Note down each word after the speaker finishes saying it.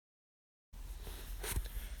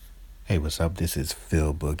Hey, what's up? This is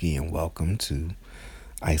Phil Boogie, and welcome to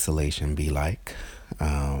Isolation Be Like.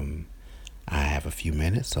 Um, I have a few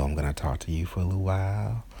minutes, so I'm going to talk to you for a little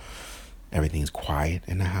while. Everything's quiet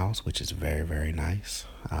in the house, which is very, very nice.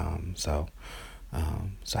 So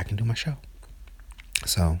I can do my show.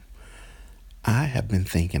 So, I have been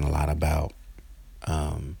thinking a lot about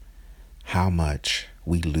um, how much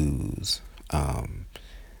we lose and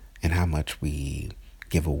how much we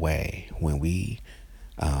give away when we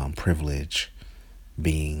privilege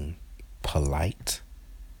being polite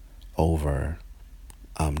over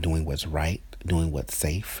doing what's right, doing what's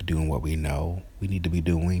safe, doing what we know we need to be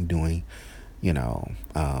doing, you know,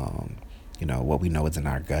 um, what we know is in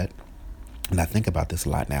our gut. And I think about this a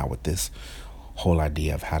lot now with this whole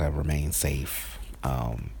idea of how to remain safe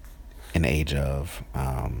in the age of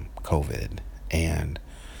COVID. And,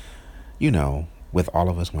 with all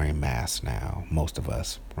of us wearing masks now, most of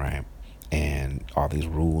us, right? And all these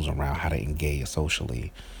rules around how to engage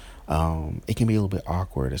socially, it can be a little bit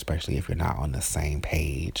awkward, especially if you're not on the same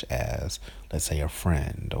page as, let's say, a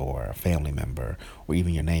friend or a family member or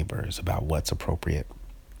even your neighbors about what's appropriate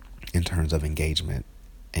in terms of engagement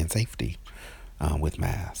and safety with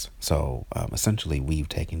masks. So essentially, we've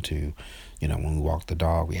taken to, when we walk the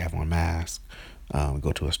dog, we have on masks. We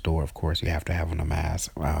go to a store, of course, you have to have on a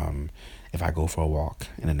mask. If I go for a walk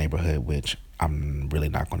in a neighborhood, which I'm really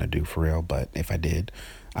not going to do for real, but if I did,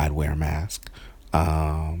 I'd wear a mask.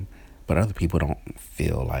 But other people don't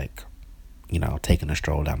feel like, taking a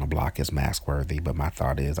stroll down the block is mask worthy. But my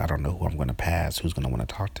thought is, I don't know who I'm going to pass, who's going to want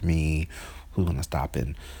to talk to me, who's going to stop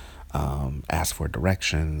and ask for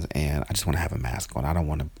directions. And I just want to have a mask on. I don't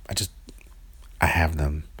want to, I have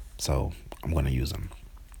them, so I'm going to use them.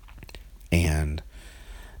 And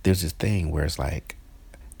there's this thing where it's like,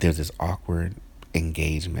 there's this awkward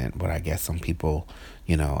engagement, but I guess some people,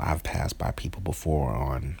 I've passed by people before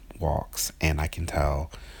on walks and I can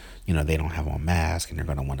tell, they don't have on masks and they're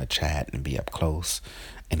going to want to chat and be up close.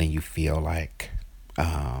 And then you feel like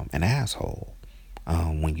an asshole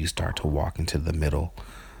when you start to walk into the middle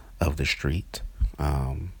of the street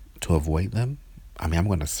to avoid them. I mean, I'm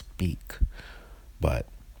going to speak, but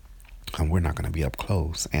we're not going to be up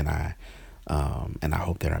close. And I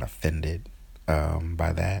hope they're not offended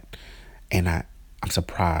by that. And I'm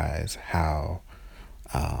surprised how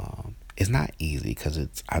it's not easy because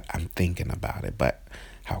I'm thinking about it, but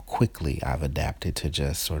how quickly I've adapted to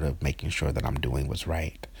just sort of making sure that I'm doing what's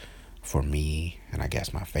right for me and I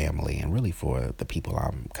guess my family and really for the people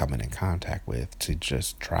I'm coming in contact with to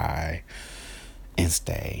just try and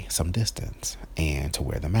stay some distance and to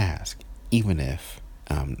wear the mask, even if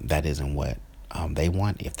that isn't what they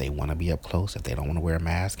want. If they want to be up close, if they don't want to wear a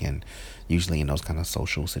mask, and usually in those kind of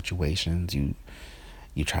social situations, you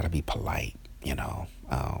try to be polite.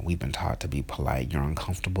 We've been taught to be polite. You're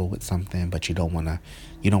uncomfortable with something, but you don't want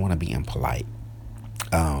to be impolite.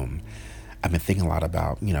 I've been thinking a lot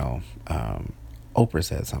about, Oprah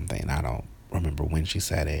said something. I don't remember when she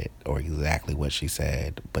said it or exactly what she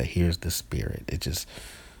said, but here's the spirit.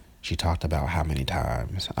 She talked about how many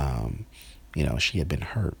times, she had been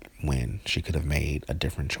hurt when she could have made a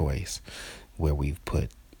different choice, where we've put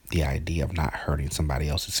the idea of not hurting somebody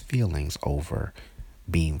else's feelings over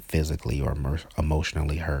being physically or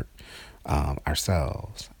emotionally hurt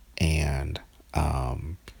ourselves. And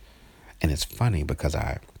it's funny because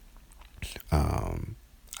I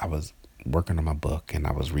was working on my book and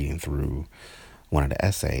I was reading through one of the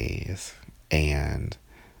essays, and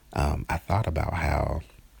I thought about how,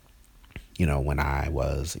 when I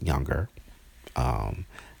was younger,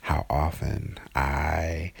 how often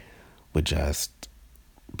I would just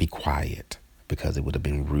be quiet because it would have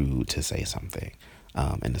been rude to say something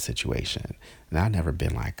in the situation. And I've never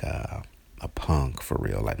been like a punk for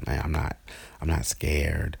real. Like, man, I'm not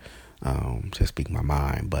scared to speak my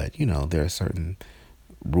mind. But there are certain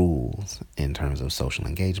rules in terms of social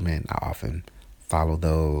engagement. I often follow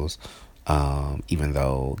those, even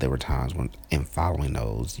though there were times when, in following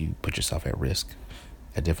those, you put yourself at risk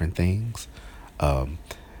at different things. Um,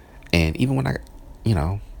 and even when you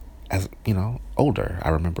know, as older, I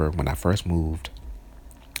remember when I first moved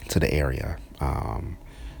to the area,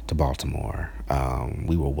 to Baltimore,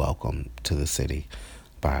 we were welcomed to the city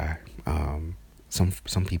by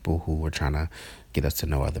some people who were trying to get us to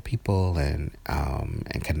know other people and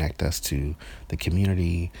connect us to the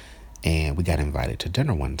community. And we got invited to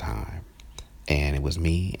dinner one time, and it was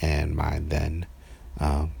me and my then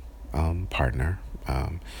partner,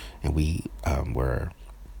 and we were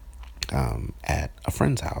at a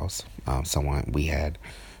friend's house, someone we had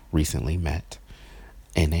recently met,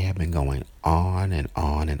 And they have been going on and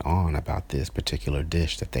on and on about this particular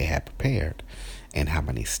dish that they had prepared and how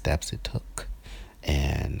many steps it took,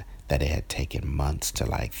 and that it had taken months to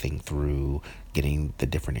like think through getting the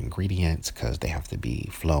different ingredients because they have to be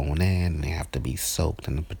flown in and they have to be soaked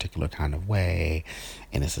in a particular kind of way,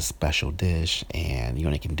 and it's a special dish, and you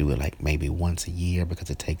only can do it like maybe once a year because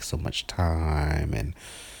it takes so much time. And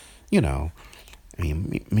you know I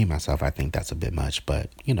mean, me myself, I think that's a bit much, but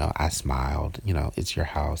I smiled. It's your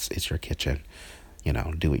house, it's your kitchen.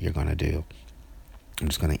 Do what you're gonna do. I'm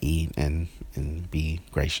just gonna eat and be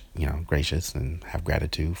gracious and have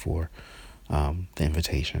gratitude for the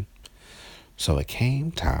invitation. So it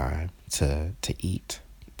came time to eat,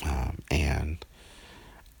 and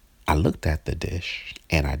I looked at the dish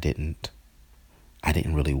and I didn't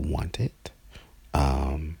really want it,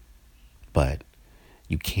 but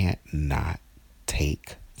you can't not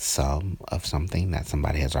take some of something that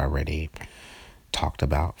somebody has already talked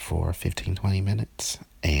about for 15, 20 minutes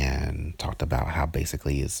and talked about how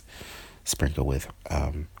basically is sprinkled with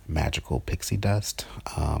magical pixie dust,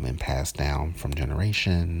 and passed down from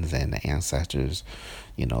generations, and the ancestors,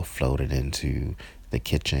 floated into the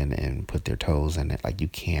kitchen and put their toes in it. Like you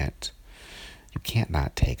can't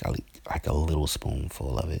not take like a little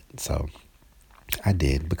spoonful of it. So I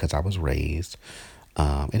did because I was raised.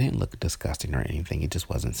 It didn't look disgusting or anything. It just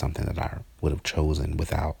wasn't something that I would have chosen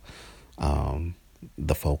without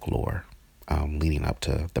the folklore leading up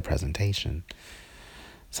to the presentation.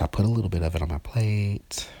 So I put a little bit of it on my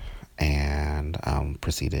plate and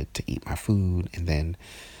proceeded to eat my food. And then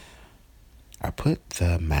I put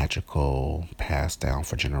the magical, passed down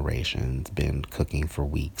for generations, been cooking for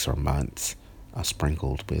weeks or months,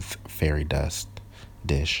 sprinkled with fairy dust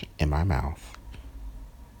dish in my mouth.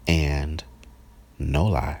 And no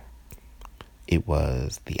lie, it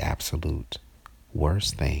was the absolute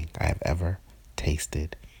worst thing I have ever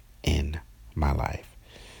tasted in my life.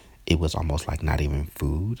 It was almost like not even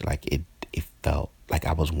food. Like it felt like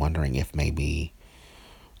I was wondering if maybe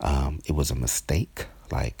it was a mistake.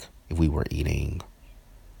 Like if we were eating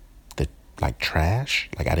the like trash.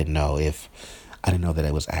 Like I didn't know that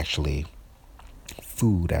it was actually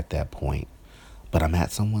food at that point. But I'm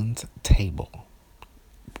at someone's table,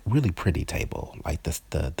 really pretty table. Like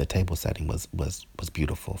the table setting was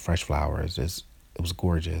beautiful. Fresh flowers. It was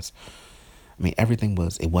gorgeous. I mean, everything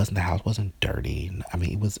was. It wasn't the house wasn't dirty. I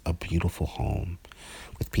mean, it was a beautiful home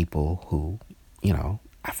with people who,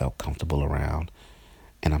 I felt comfortable around.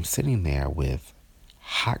 And I'm sitting there with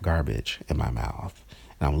hot garbage in my mouth,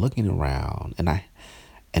 and I'm looking around,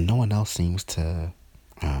 and no one else seems to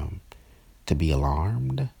be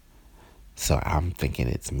alarmed. So I'm thinking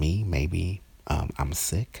it's me. Maybe I'm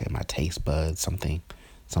sick and my taste buds,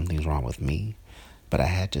 something's wrong with me. But I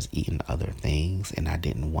had just eaten other things and I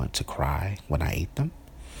didn't want to cry when I ate them.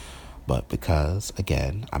 But because,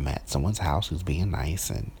 again, I'm at someone's house who's being nice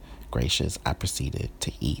and gracious, I proceeded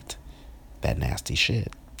to eat that nasty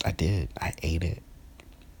shit. I did. I ate it.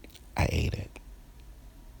 I ate it.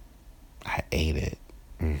 I ate it.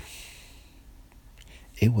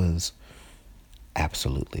 It was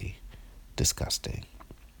absolutely disgusting.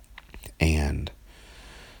 And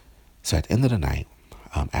so at the end of the night,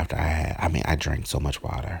 after I drank so much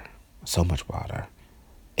water.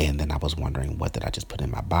 And then I was wondering, what did I just put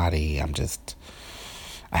in my body?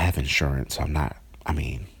 I have insurance, so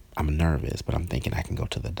I'm nervous, but I'm thinking I can go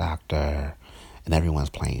to the doctor, and everyone's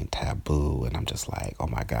playing Taboo, and I'm just like, oh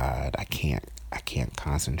my God, I can't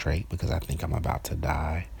concentrate because I think I'm about to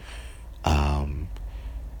die. And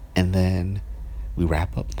then we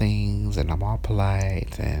wrap up things and I'm all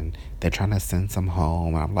polite and they're trying to send some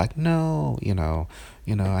home. And I'm like, no,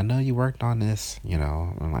 I know you worked on this,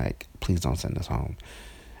 I'm like, please don't send this home.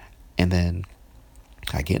 And then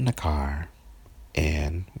I get in the car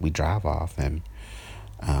and we drive off, and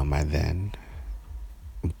my then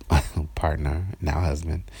partner, now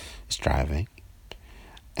husband, is driving.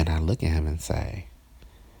 And I look at him and say,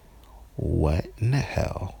 what in the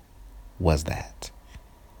hell was that?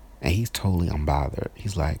 And he's totally unbothered.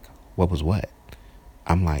 He's like, what was what?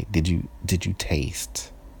 I'm like, did you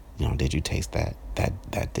taste, did you taste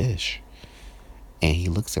that dish? And he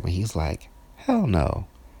looks at me, he's like, hell no,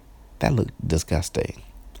 that looked disgusting.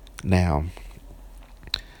 Now,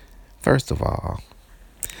 first of all,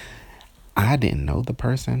 I didn't know the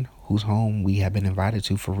person whose home we had been invited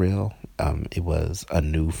to for real. It was a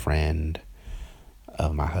new friend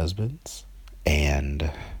of my husband's,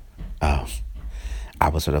 and I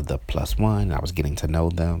was sort of the plus one. I was getting to know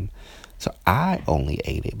them. So I only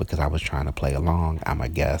ate it because I was trying to play along. I'm a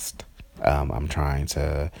guest. I'm trying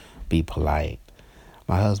to be polite.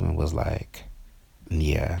 My husband was like,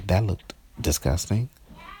 yeah, that looked disgusting.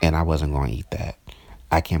 and I wasn't going to eat that.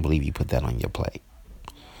 I can't believe you put that on your plate.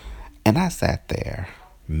 And I sat there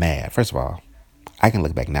mad. First of all, I can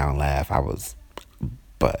look back now and laugh.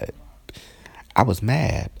 But I was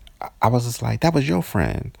mad. I was just like, that was your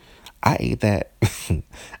friend. I ate that.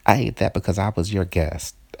 I ate that because I was your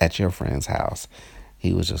guest at your friend's house.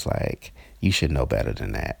 He was just like, you should know better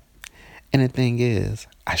than that. And the thing is,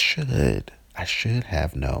 I should. I should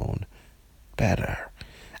have known better.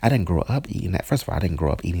 I didn't grow up eating that. First of all, I didn't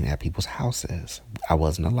grow up eating at people's houses. I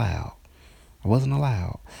wasn't allowed. I wasn't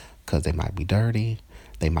allowed because they might be dirty.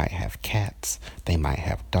 They might have cats. They might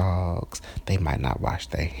have dogs. They might not wash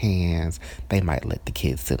their hands. They might let the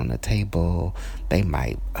kids sit on the table. They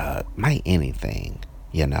might anything,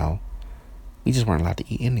 you know. We just weren't allowed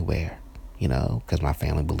to eat anywhere, you know, because my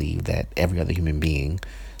family believed that every other human being's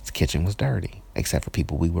kitchen was dirty, except for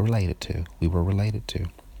people we were related to.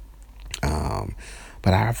 Um,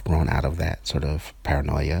 but I've grown out of that sort of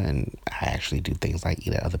paranoia, and I actually do things like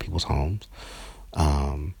eat at other people's homes.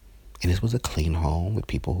 Um, and this was a clean home with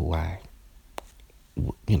people who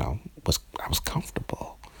you know, I was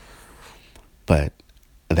comfortable. But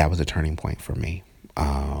that was a turning point for me,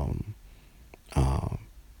 um,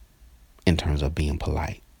 in terms of being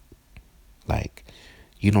polite. Like,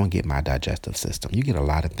 you don't get my digestive system. You get a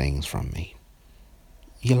lot of things from me.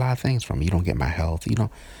 You get a lot of things from me. You don't get my health. You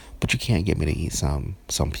don't, but you can't get me to eat some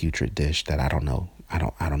putrid dish that I don't know. I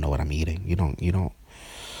don't know what I'm eating. You don't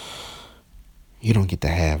get to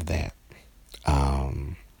have that.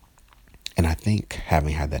 Um, and I think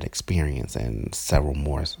having had that experience and several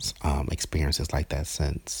more experiences like that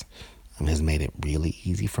since has made it really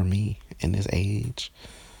easy for me in this age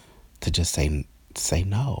to just say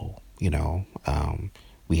no. You know,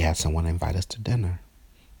 we had someone invite us to dinner.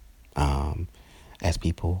 Um, as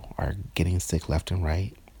people are getting sick left and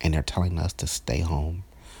right, and they're telling us to stay home.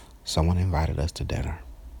 Someone invited us to dinner.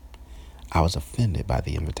 I was offended by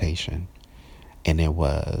the invitation, and there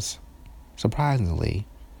was, surprisingly,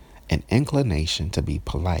 an inclination to be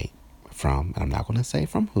polite from, and I'm not going to say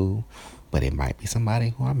from who, but it might be somebody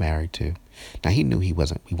who I'm married to. Now, he knew we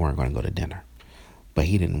weren't going to go to dinner, but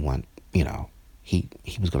he didn't want, you know, he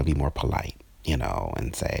was going to be more polite, you know,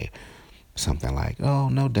 and say something like, oh,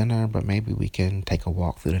 no dinner, but maybe we can take a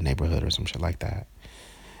walk through the neighborhood or some shit like that.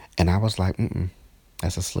 And I was like,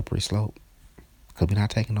 that's a slippery slope, because we're not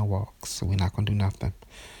taking no walks, so we're not going to do nothing.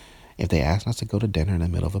 If they ask us to go to dinner in the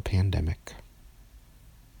middle of a pandemic,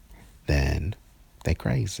 then they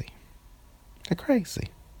crazy. They're crazy.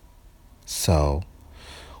 So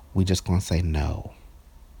we just going to say no.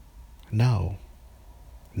 No.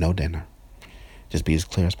 No dinner. Just be as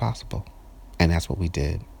clear as possible. And that's what we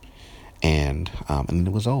did. And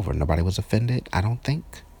it was over. Nobody was offended, I don't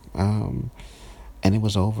think. And it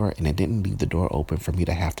was over, and it didn't leave the door open for me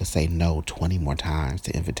to have to say no 20 more times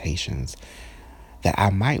to invitations that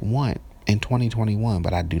I might want in 2021,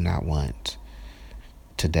 but I do not want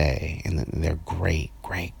today. And they're great,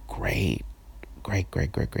 great, great, great,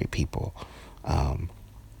 great, great, great people,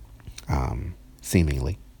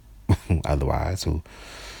 seemingly. Otherwise,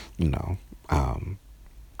 you know,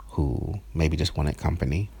 who maybe just wanted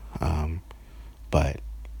company. But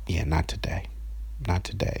yeah, not today. Not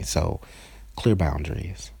today. So clear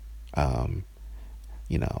boundaries. Um,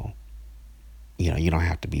 you know, you don't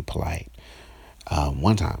have to be polite.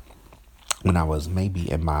 One time when I was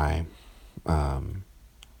maybe in my, why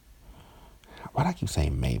do I keep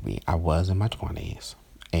saying maybe? I was in my 20s,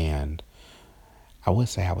 and I would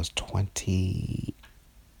say I was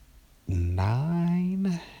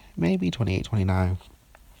 29, maybe 28, 29,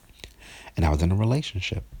 and I was in a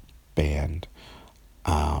relationship, and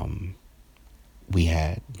we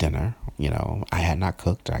had dinner. You know, I had not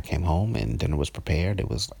cooked. I came home and dinner was prepared. It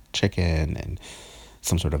was chicken and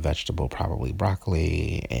some sort of vegetable, probably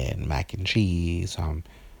broccoli and mac and cheese. I'm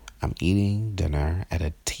eating dinner at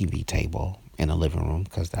a TV table in a living room,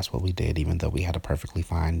 because that's what we did, even though we had a perfectly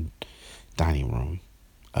fine dining room.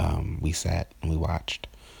 We sat and we watched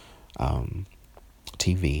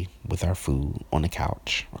TV with our food on the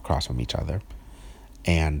couch across from each other.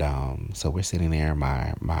 And so we're sitting there.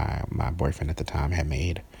 My boyfriend at the time had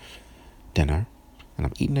made dinner, and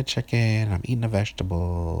I'm eating the chicken, I'm eating the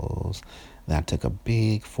vegetables. Then I took a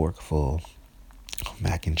big forkful of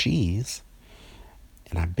mac and cheese,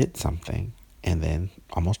 and I bit something, and then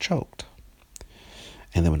almost choked.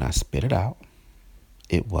 And then when I spit it out,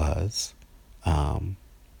 it was a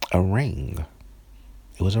ring.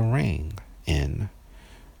 It was a ring in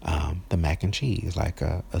the mac and cheese, like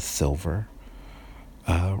a silver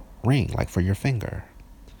ring, like for your finger.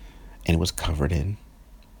 And it was covered in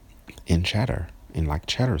cheddar, in like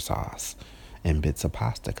cheddar sauce and bits of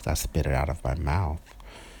pasta, because I spit it out of my mouth.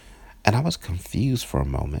 And I was confused for a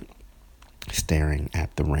moment, staring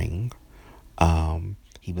at the ring.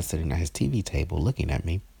 He was sitting at his TV table looking at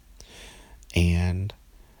me, and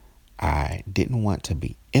I didn't want to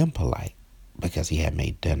be impolite because he had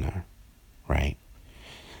made dinner, right?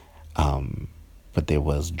 But there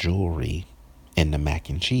was jewelry in the mac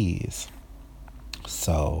and cheese.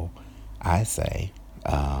 So I say,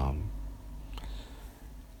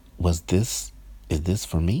 is this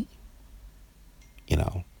for me?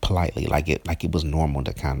 Politely, like it was normal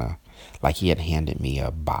to kind of, like he had handed me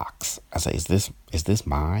a box. I say, is this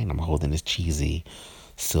mine? I'm holding this cheesy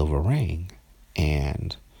silver ring,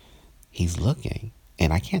 and he's looking,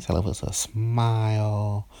 and I can't tell if it's a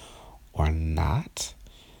smile or not.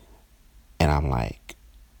 And I'm like,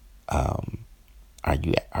 are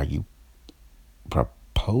you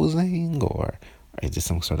proposing, or is this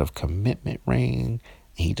some sort of commitment ring?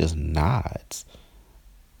 And he just nods.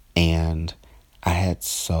 And I had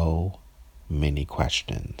so many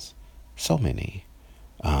questions. So many.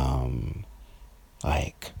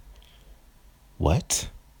 Like, what?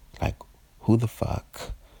 Like, who the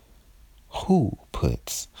fuck? Who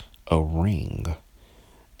puts a ring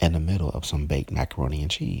in the middle of some baked macaroni and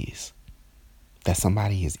cheese that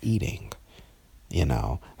somebody is eating?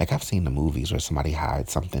 Like I've seen the movies where somebody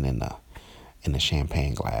hides something in the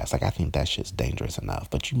champagne glass. Like I think that shit's dangerous enough,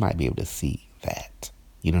 but you might be able to see that.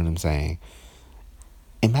 You know what I'm saying?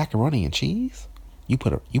 In macaroni and cheese, you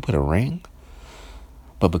put a ring.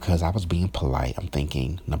 But because I was being polite, I'm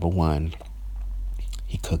thinking, number one,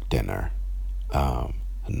 he cooked dinner.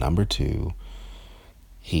 Number two,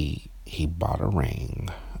 he bought a ring.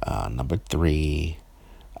 Number three,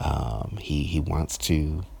 he wants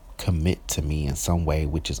to commit to me in some way,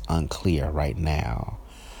 which is unclear right now.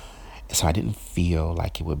 So I didn't feel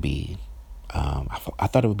like it would be. I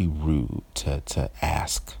thought it would be rude to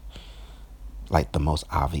ask like the most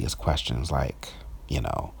obvious questions, like,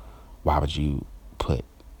 why would you put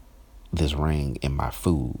this ring in my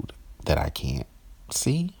food that I can't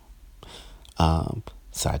see?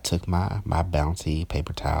 So I took my Bounty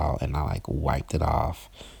paper towel and I like wiped it off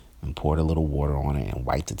and poured a little water on it and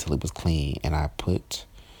wiped it till it was clean. And I put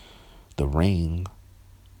the ring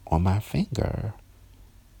on my finger,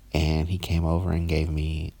 and he came over and gave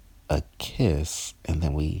me a kiss. And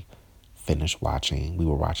then we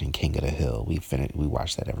were watching King of the Hill. We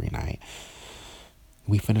watched that every night.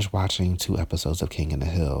 We finished watching 2 episodes of King of the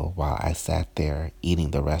Hill while I sat there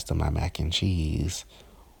eating the rest of my mac and cheese,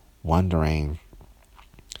 wondering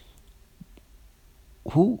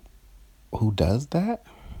who does that?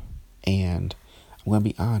 And I'm going to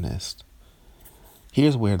be honest.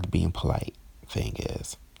 Here's where the being polite thing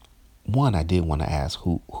is. One, I did want to ask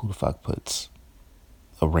who the fuck puts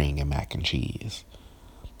a ring in mac and cheese.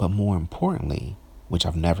 But more importantly, which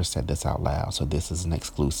I've never said this out loud, so this is an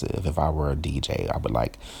exclusive. If I were a DJ, I would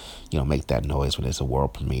make that noise when it's a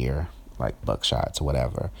world premiere, like Buckshots or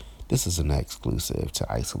whatever. This is an exclusive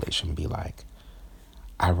to Isolation. Be like,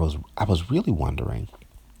 I was really wondering,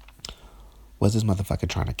 was this motherfucker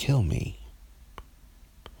trying to kill me?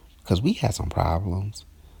 Because we had some problems.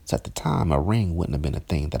 So at the time, a ring wouldn't have been a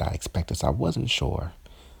thing that I expected, so I wasn't sure.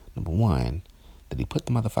 Number one, did he put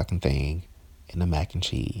the motherfucking thing in the mac and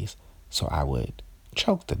cheese so I would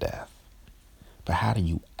choke to death? But how do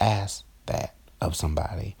you ask that of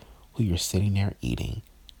somebody who you're sitting there eating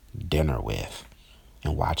dinner with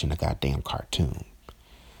and watching a goddamn cartoon?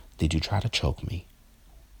 Did you try to choke me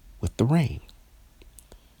with the ring?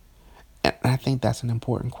 And I think that's an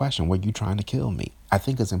important question. Were you trying to kill me? I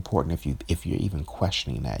think it's important if you're even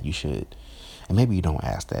questioning that, you should, and maybe you don't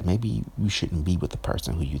ask that. Maybe you shouldn't be with the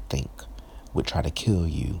person who you think would try to kill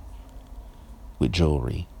you with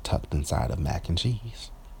jewelry tucked inside of mac and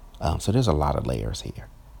cheese. So there's a lot of layers here.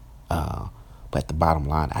 But the bottom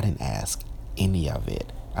line, I didn't ask any of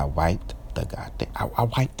it. I wiped I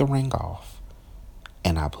wiped the ring off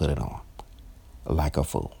and I put it on like a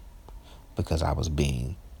fool because I was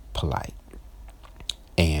being polite.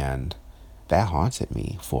 And that haunted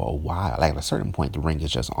me for a while. Like at a certain point, the ring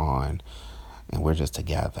is just on and we're just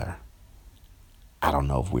together. I don't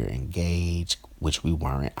know if we're engaged, which we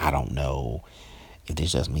weren't. I don't know if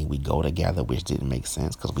this just means we go together, which didn't make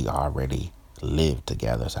sense because we already lived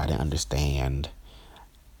together. So I didn't understand.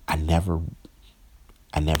 I never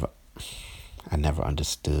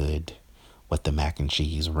understood what the mac and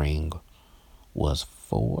cheese ring was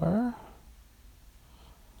for.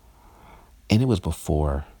 And it was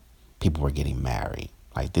before people were getting married.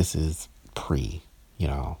 Like this is pre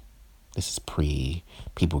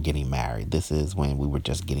people getting married. This is when we were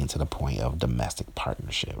just getting to the point of domestic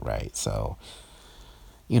partnership, right? So,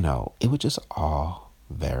 it was just all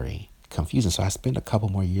very confusing. So I spent a couple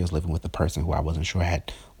more years living with a person who I wasn't sure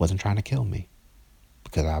wasn't trying to kill me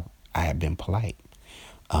because I had been polite,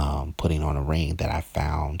 putting on a ring that I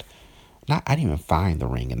found. Not I didn't even find the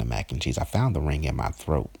ring in the mac and cheese. I found the ring in my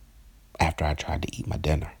throat after I tried to eat my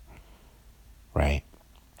dinner. Right?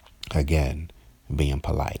 Again, being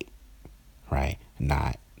polite. Right?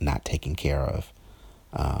 Not taking care of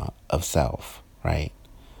self. Right?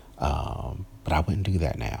 But I wouldn't do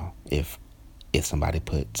that now. If somebody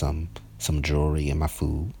put some jewelry in my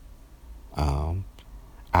food,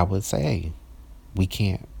 I would say, hey, we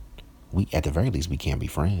can't. We at the very least we can't be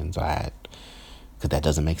friends. Because that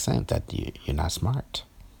doesn't make sense. That you're not smart,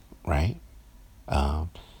 right? And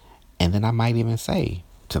then I might even say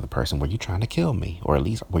to the person, "Were you trying to kill me, or at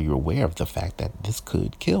least were you aware of the fact that this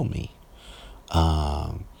could kill me?"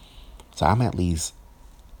 So I'm at least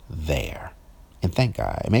there. And thank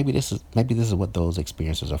God. Maybe this is what those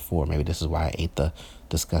experiences are for. Maybe this is why I ate the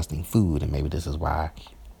disgusting food, and maybe this is why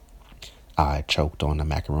I choked on the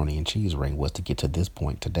macaroni and cheese ring, was to get to this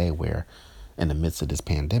point today where in the midst of this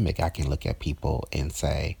pandemic I can look at people and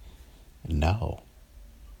say, no.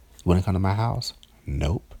 You want to come to my house?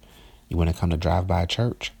 Nope. You want to come to drive by a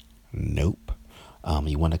church? Nope.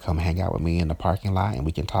 You want to come hang out with me in the parking lot and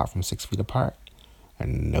we can talk from 6 feet apart?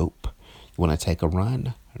 Nope. You want to take a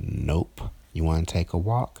run? Nope. You want to take a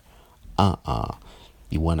walk?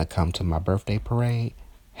 You want to come to my birthday parade?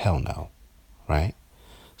 Hell no. Right?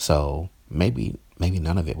 So maybe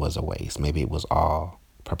none of it was a waste. Maybe it was all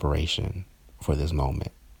preparation for this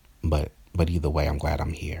moment. But either way, I'm glad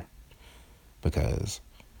I'm here, because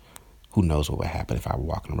who knows what would happen if I were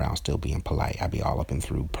walking around still being polite. I'd be all up and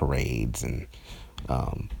through parades and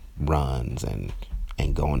runs and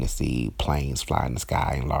going to see planes fly in the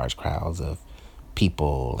sky and large crowds of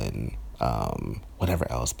people and whatever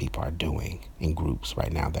else people are doing in groups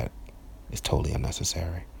right now that is totally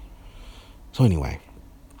unnecessary. So anyway,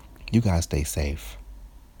 you guys stay safe,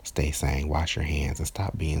 stay sane, wash your hands, and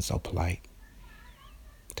stop being so polite.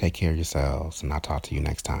 Take care of yourselves, and I'll talk to you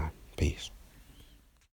next time. Peace.